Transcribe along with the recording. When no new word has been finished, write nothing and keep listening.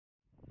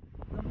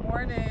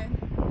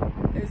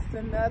morning. It's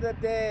another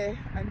day,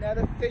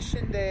 another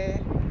fishing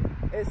day.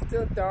 It's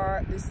still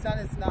dark, the sun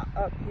is not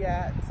up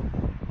yet,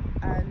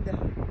 and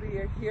we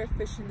are here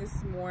fishing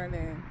this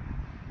morning.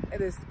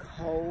 It is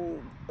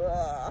cold.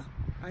 Ugh,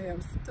 I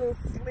am still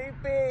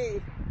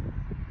sleepy,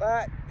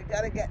 but we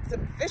gotta get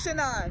some fishing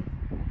on.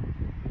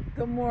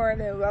 Good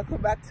morning,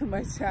 welcome back to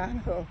my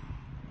channel.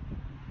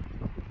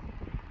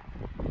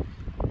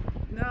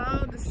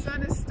 Now the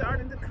sun is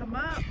starting to come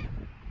up,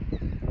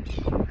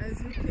 as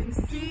you can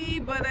see,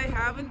 but I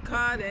haven't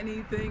caught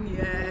anything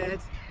yet.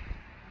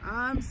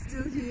 I'm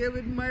still here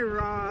with my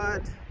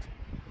rod.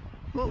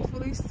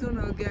 Hopefully soon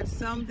I'll get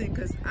something,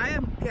 because I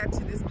am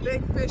catching this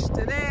big fish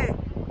today,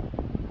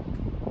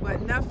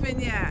 but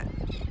nothing yet.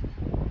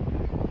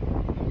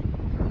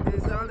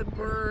 There's all the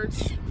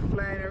birds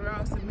flying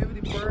around, so maybe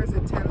the birds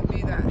are telling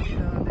me that, you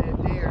know,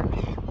 they're there.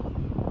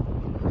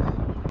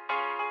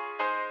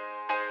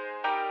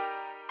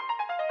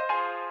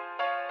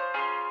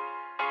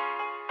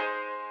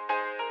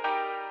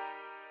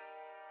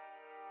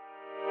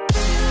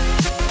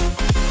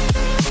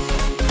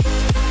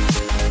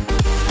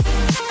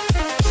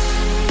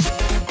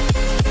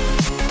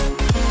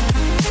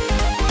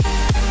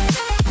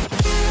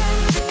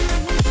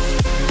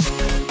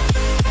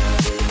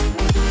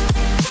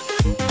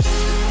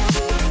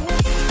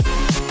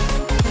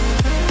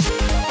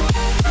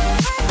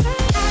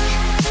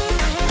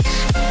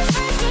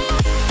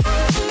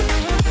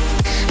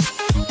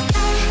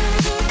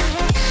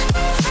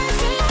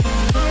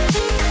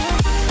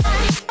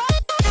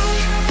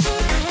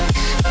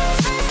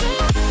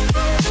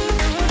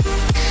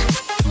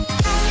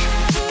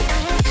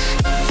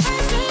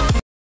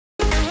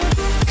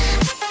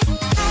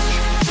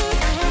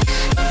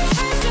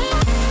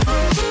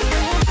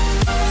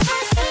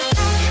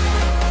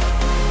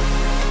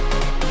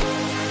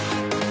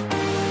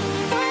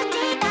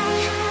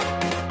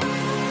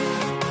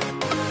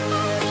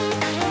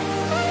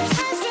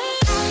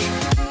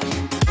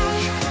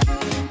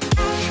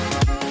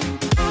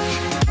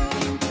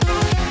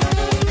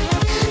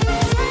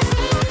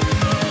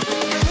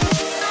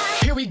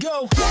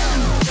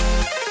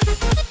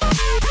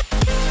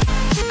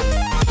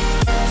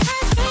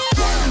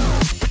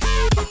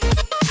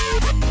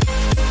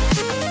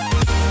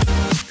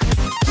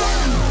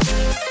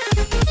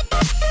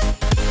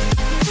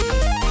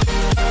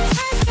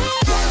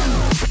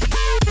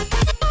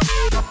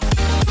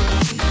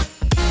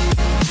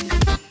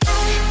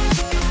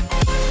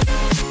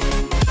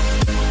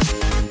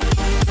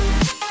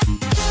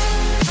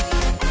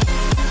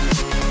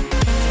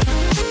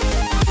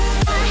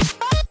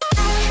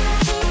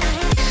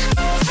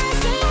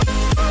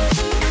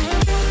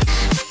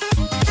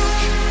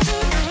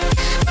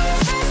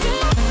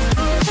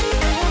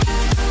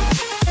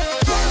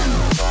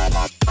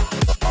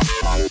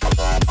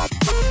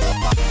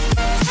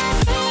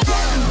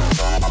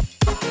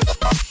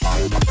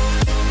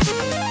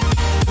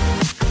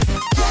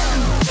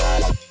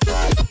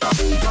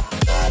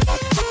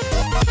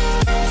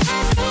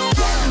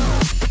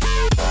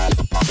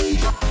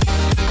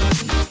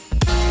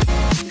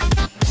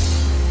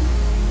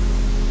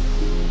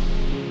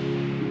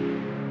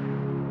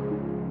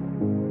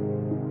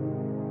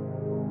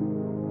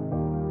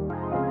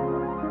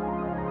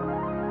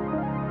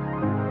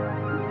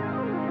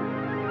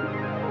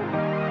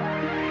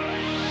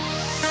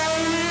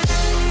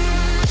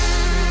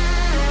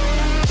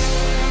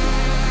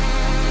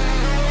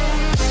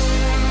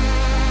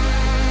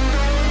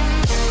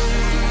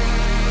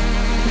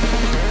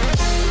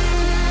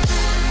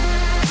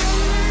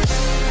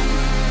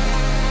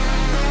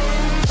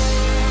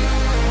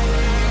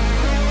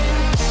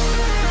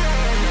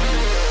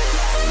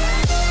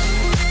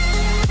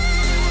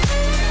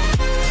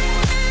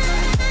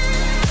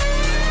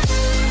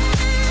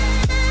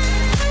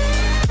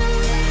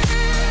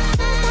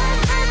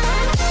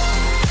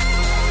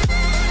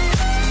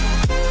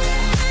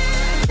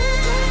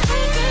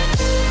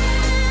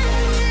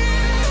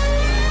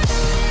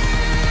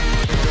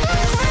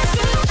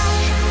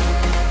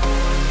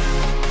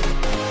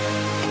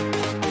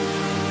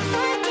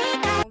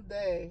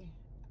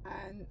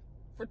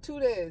 For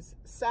 2 days,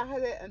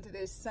 Saturday and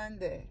today's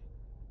Sunday,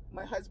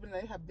 my husband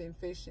and I have been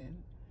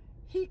fishing.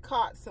 He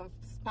caught some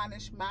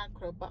Spanish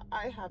mackerel, but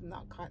I have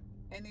not caught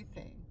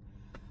anything.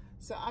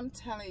 So I'm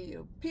telling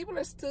you, people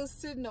are still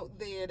sitting out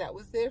there that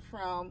was there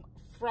from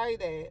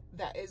Friday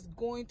that is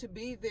going to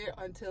be there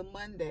until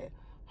Monday.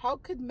 How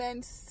could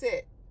men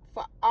sit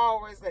for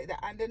hours like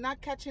that and they're not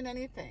catching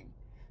anything?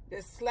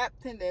 They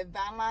slept in their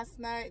van last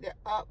night, they're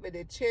up with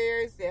their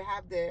chairs, they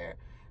have their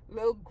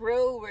little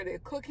grill where they're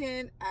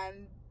cooking,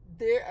 and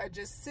they are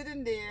just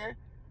sitting there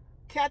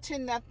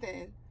catching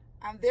nothing,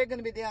 and they're going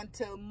to be there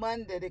until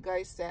Monday, the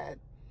guy said.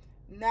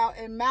 Now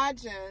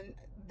imagine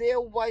their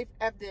wife,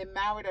 if they're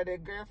married, or their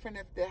girlfriend,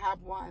 if they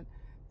have one,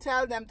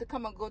 tell them to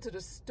come and go to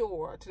the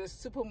store, to the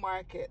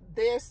supermarket.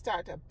 They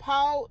start to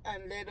pout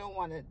and they don't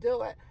want to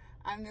do it,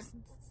 and this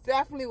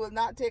definitely will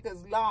not take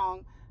as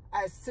long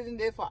as sitting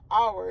there for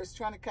hours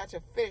trying to catch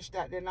a fish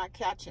that they're not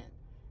catching.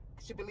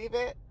 Could you believe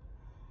it?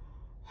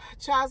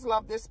 Charles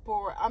loved this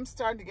sport. I'm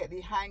starting to get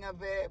the hang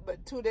of it,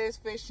 but 2 days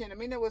fishing, I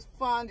mean, it was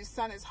fun. The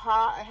sun is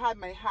hot. I had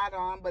my hat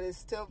on, but it's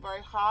still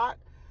very hot.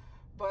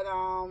 But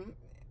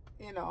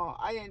you know,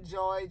 I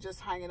enjoy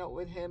just hanging out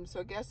with him, so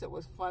I guess it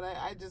was fun.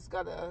 I just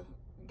gotta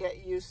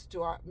get used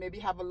to it, maybe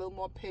have a little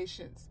more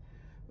patience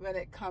when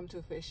it comes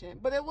to fishing.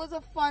 But it was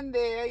a fun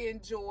day. I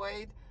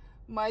enjoyed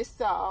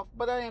myself,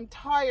 but I am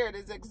tired.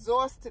 It's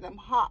exhausted. I'm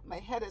hot. My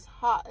head is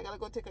hot. I gotta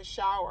go take a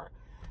shower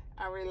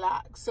and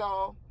relax.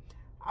 So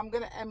I'm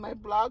gonna end my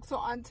blog. So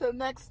until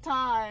next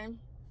time,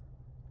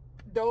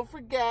 don't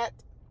forget,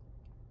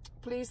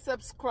 please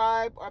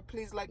subscribe or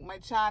please like my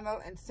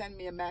channel and send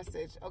me a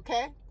message.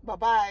 Okay, bye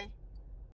bye.